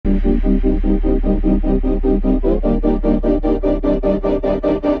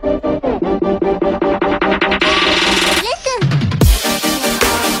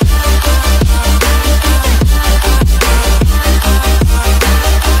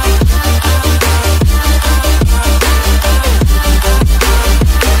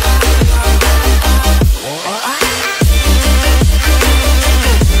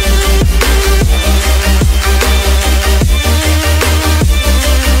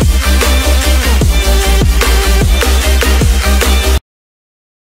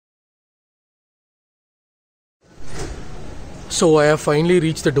So I have finally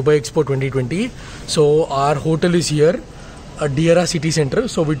reached the Dubai Expo 2020. So our hotel is here at Terra city center.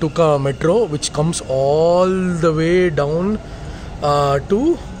 So we took a metro which comes all the way down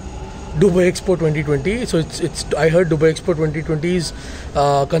to Dubai Expo 2020. So it's I heard Dubai Expo 2020 is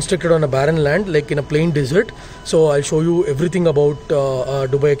constructed on a barren land, like in a plain desert. So I'll show you everything about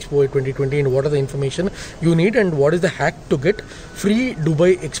Dubai Expo 2020 and what are the information you need and what is the hack to get free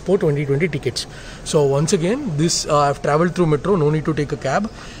Dubai Expo 2020 tickets. So once again, this I've traveled through metro, no need to take a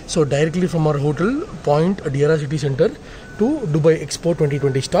cab. So directly from our hotel point, Terra city center, to Dubai Expo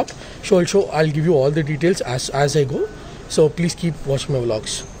 2020 stop. So I'll give you all the details as I go. So please keep watching my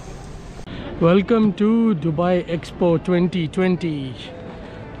vlogs. Welcome to Dubai Expo 2020.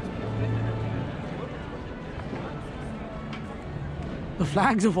 The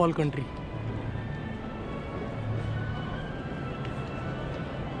flags of all country.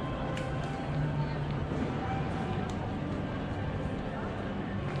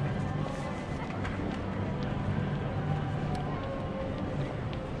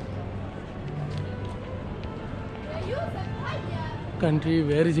 Country,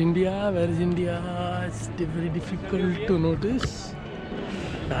 where is India? Where is India? It's very difficult to notice.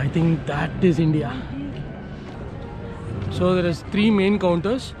 I think that is India. So there is 3 main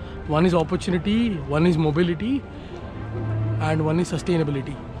counters. One is opportunity, one is mobility, and one is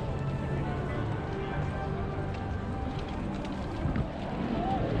sustainability.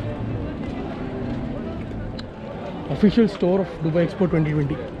 Official store of Dubai Expo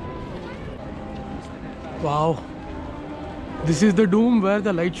 2020. Wow. This is the dome where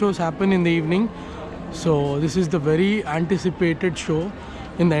the light shows happen in the evening. So this is the very anticipated show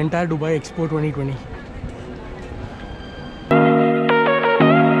in the entire Dubai Expo 2020.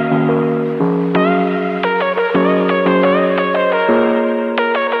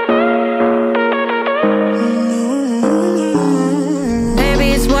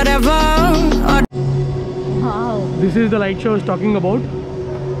 Baby, it's whatever. Wow. This is the light show I was talking about.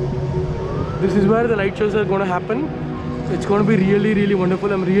 This is where the light shows are going to happen. It's going to be really wonderful.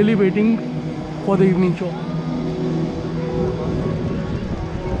 I'm really waiting for the evening show.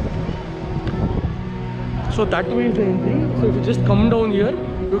 So that way is the entry. So if you just come down here,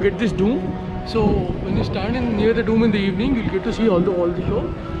 you get this dome. So when you stand near the dome in the evening, you'll get to see all the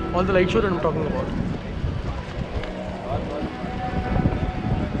show, all the light show that I'm talking about.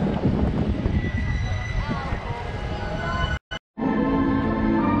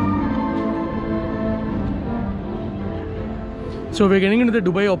 So we're getting into the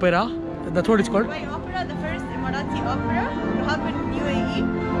Dubai Opera. That's what it's called. Dubai Opera, the first Emirati opera to happen in UAE.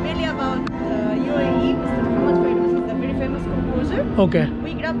 Mainly about UAE. Mr. Muhammad Fairuz is a very famous composer. Okay.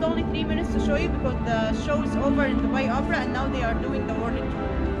 We grabbed only 3 minutes to show you because the show is over in Dubai Opera and now they are doing the world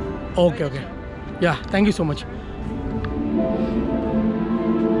tour. Okay. Yeah, thank you so much.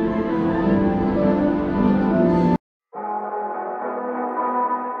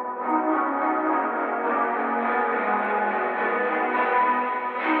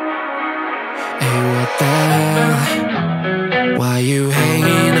 Why you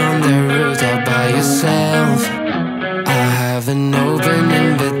hanging on the roof all by yourself? I have an open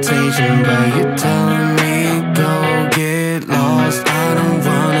invitation, but you're telling me go get lost. I don't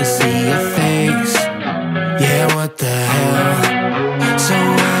wanna see your face. Yeah, what the hell? So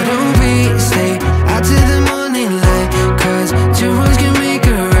why don't we stay out to the morning light? Cause 2 wrongs can make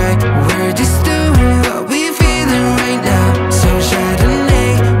a right. We're just doing what we're feeling right now. So Chardonnay,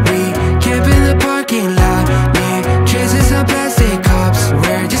 we camp in the parking lot. Traces of plastic cups.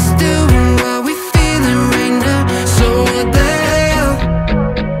 We're just doing what we're feeling right now. So what the hell?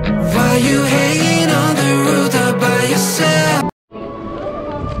 Why you hanging on the roof all by yourself?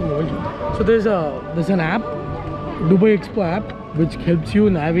 So there's an app, Dubai Expo app, which helps you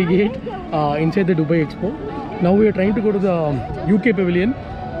navigate inside the Dubai Expo. Now we are trying to go to the UK Pavilion.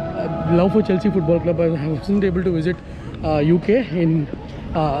 Love for Chelsea Football Club. I wasn't able to visit UK in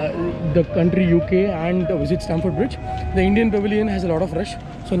the country UK and visit Stamford Bridge. The Indian Pavilion has a lot of rush.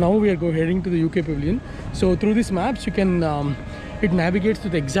 So now we are heading to the UK Pavilion. So through these maps you can, it navigates to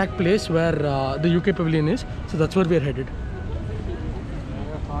the exact place where the UK Pavilion is. So that's where we are headed.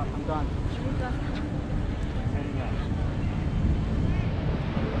 I'm done.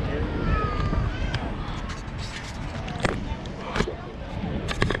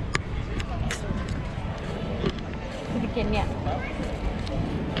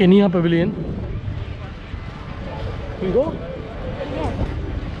 Kenya Pavilion. We go? Yeah.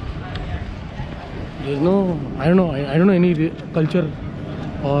 There's no, I don't know any culture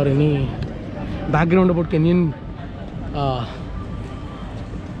or any background about Kenyan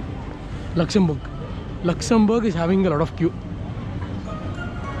Luxembourg. Luxembourg is having a lot of queue.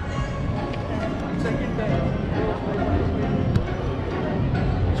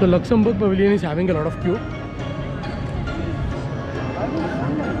 So Luxembourg Pavilion is having a lot of queue.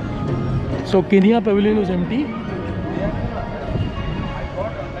 So Kenya Pavilion was empty.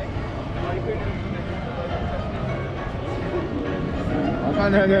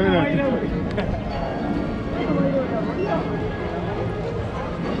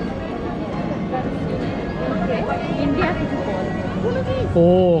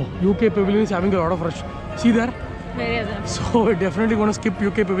 Oh, UK Pavilion is having a lot of rush. See there? So we're definitely going to skip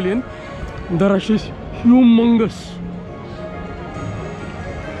UK Pavilion. The rush is humongous.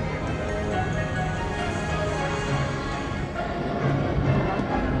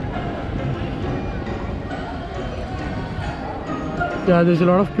 Yeah, there's a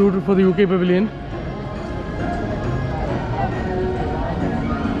lot of queue for the UK Pavilion.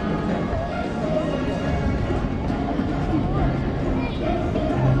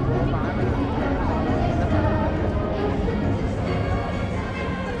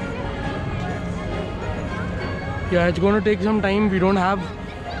 Yeah, it's going to take some time. We don't have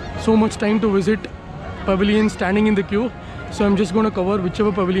so much time to visit pavilions standing in the queue. So I'm just going to cover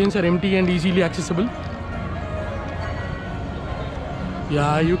whichever pavilions are empty and easily accessible.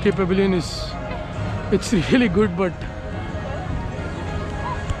 Yeah, UK Pavilion it's really good, but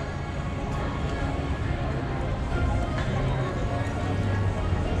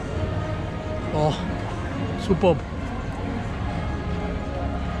oh, superb.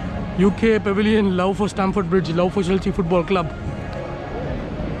 UK Pavilion, love for Stamford Bridge, love for Chelsea Football Club.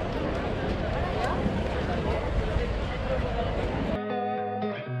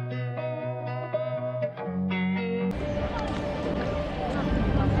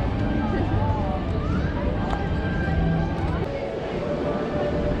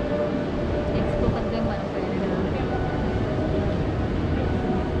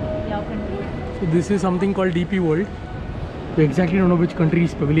 So this is something called DP World. We exactly don't know which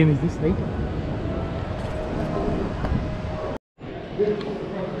country's pavilion is this, right?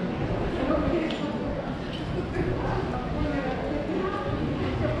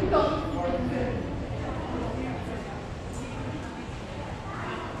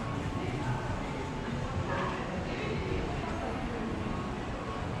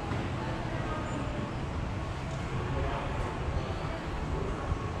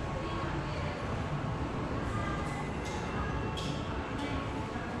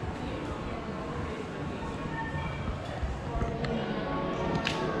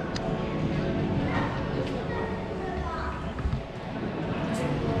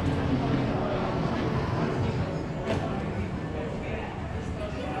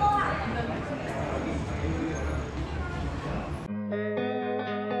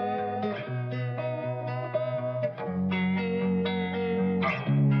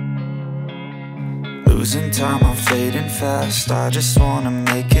 Losing time, I'm fading fast. I just wanna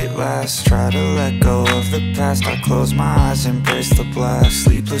make it last. Try to let go of the past. I close my eyes, embrace the blast.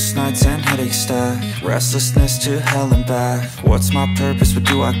 Sleepless nights and headache stack. Restlessness to hell and back. What's my purpose, what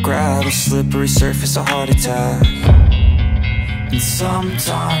do I grab? A slippery surface, a heart attack. And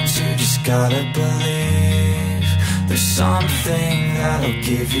sometimes you just gotta believe there's something that'll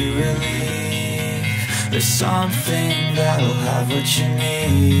give you relief. There's something that'll have what you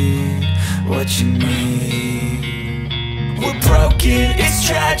need, what you need. We're broken, it's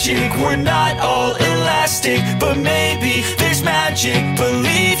tragic, we're not all elastic, but maybe there's magic,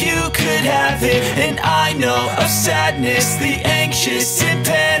 believe you could have it. And I know of sadness, the anxious and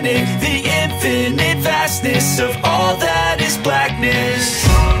panic, the infinite vastness of all that is blackness.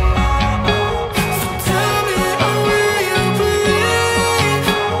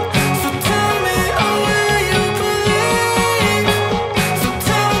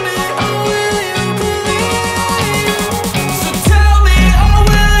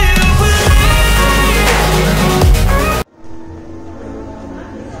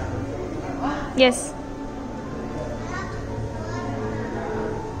 Yes.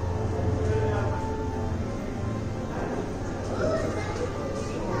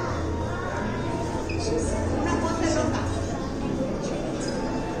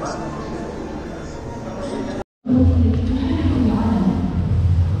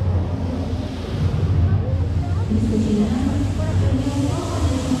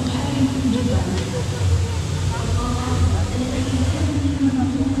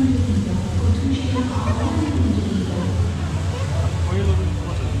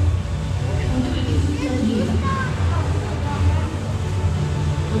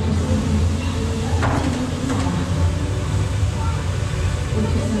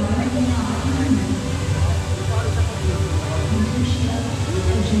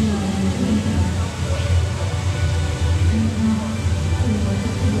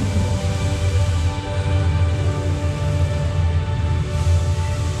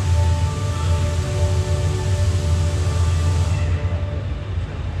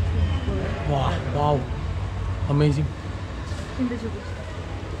 amazing.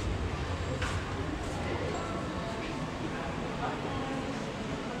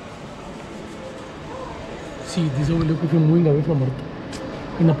 See, this will look if you're moving away from Earth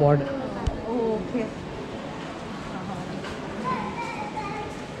in a pod. Oh, okay.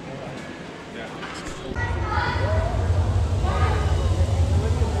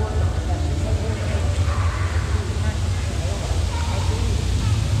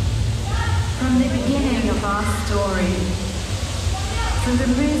 From the beginning of our story, from the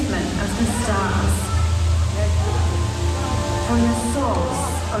movement of the stars, from the source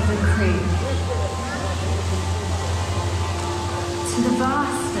of the creek, to the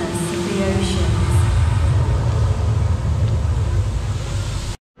vastness of the oceans.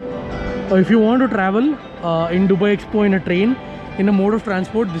 If you want to travel in Dubai Expo in a train, in a mode of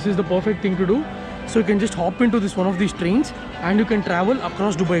transport, this is the perfect thing to do. So you can just hop into one of these trains and you can travel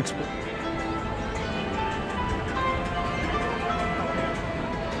across Dubai Expo.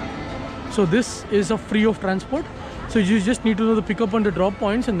 So this is a free of transport. So you just need to know the pickup and the drop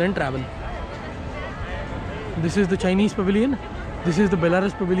points and then travel. This is the Chinese pavilion, this is the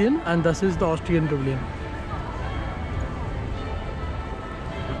Belarus pavilion, and this is the Austrian pavilion.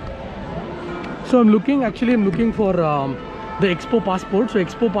 So I'm looking for the Expo passport. So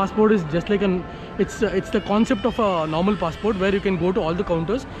Expo passport is just like it's the concept of a normal passport where you can go to all the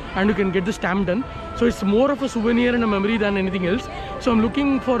counters and you can get the stamp done. So it's more of a souvenir and a memory than anything else. So I'm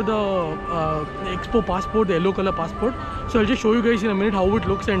looking for the Expo passport, the yellow color passport. So I'll just show you guys in a minute how it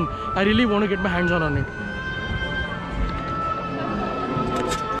looks, and I really want to get my hands on it.